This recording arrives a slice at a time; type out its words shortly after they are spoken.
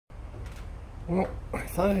Well, I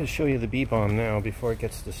thought I'd show you the bee balm now before it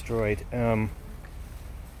gets destroyed.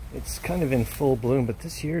 It's kind of in full bloom, but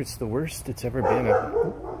this year it's the worst it's ever been.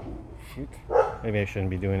 Shoot. Maybe I shouldn't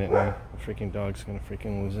be doing it now. The freaking dog's gonna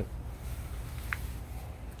freaking lose it.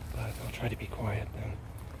 But I'll try to be quiet then.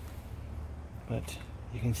 But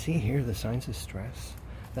you can see here the signs of stress.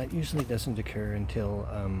 That usually doesn't occur until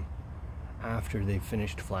after they've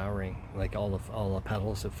finished flowering. Like all the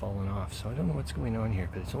petals have fallen off. So I don't know what's going on here,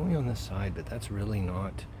 but it's only on this side, but that's really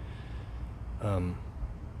not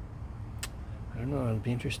I don't know, it'll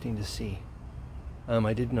be interesting to see.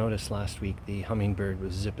 I did notice last week the hummingbird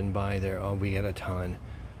was zipping by there. Oh, we get a ton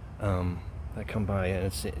that come by, and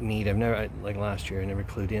it's neat. I've never, like last year, I never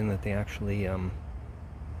clued in that they actually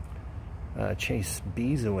chase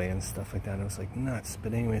bees away and stuff like that. It was like nuts.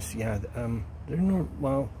 But anyways, yeah, they're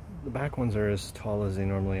well, the back ones are as tall as they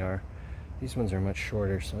normally are. These ones are much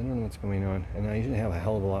shorter, so I don't know what's going on. And I usually have a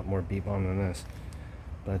hell of a lot more bee balm than this.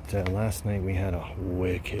 But last night we had a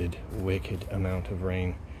wicked amount of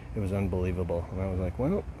rain. It was unbelievable, and I was like,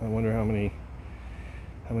 well, I wonder how many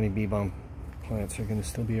bee balm plants are going to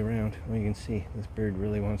still be around. Well, you can see this bird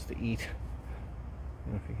really wants to eat. I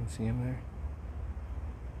don't know if you can see him there.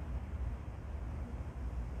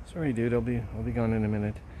 Sorry, dude. I'll be gone in a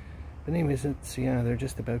minute. But anyways, it's, yeah, they're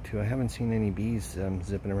just about to. I haven't seen any bees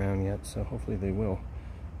zipping around yet, so hopefully they will.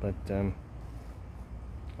 But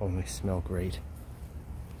oh, they smell great.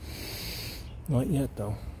 Not yet,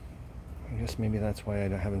 though. I guess maybe that's why I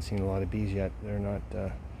haven't seen a lot of bees yet. They're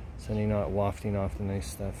not wafting off the nice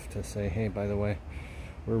stuff to say, hey, by the way,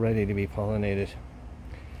 we're ready to be pollinated.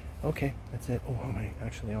 Okay, that's it. Oh, I'm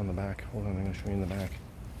actually on the back. Hold on, I'm going to show you in the back.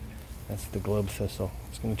 That's the globe thistle.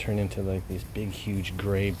 It's going to turn into like these big, huge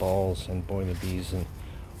gray balls, and boy, the bees and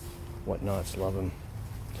whatnots love them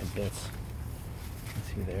to bits. You can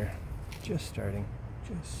see there. Just starting.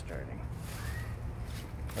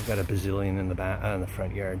 I've got a bazillion in the back, in the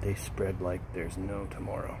front yard. They spread like there's no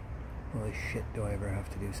tomorrow. Holy shit, do I ever have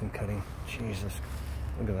to do some cutting? Jesus,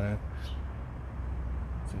 look at that.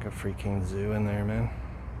 It's like a freaking zoo in there, man.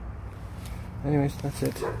 Anyways, that's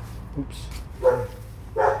it. Oops.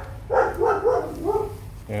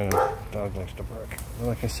 Yeah, the dog likes to bark. Well,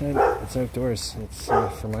 like I said, it's outdoors. It's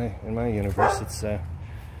in my universe,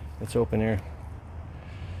 it's open air,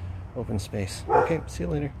 open space. Okay, see you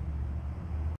later.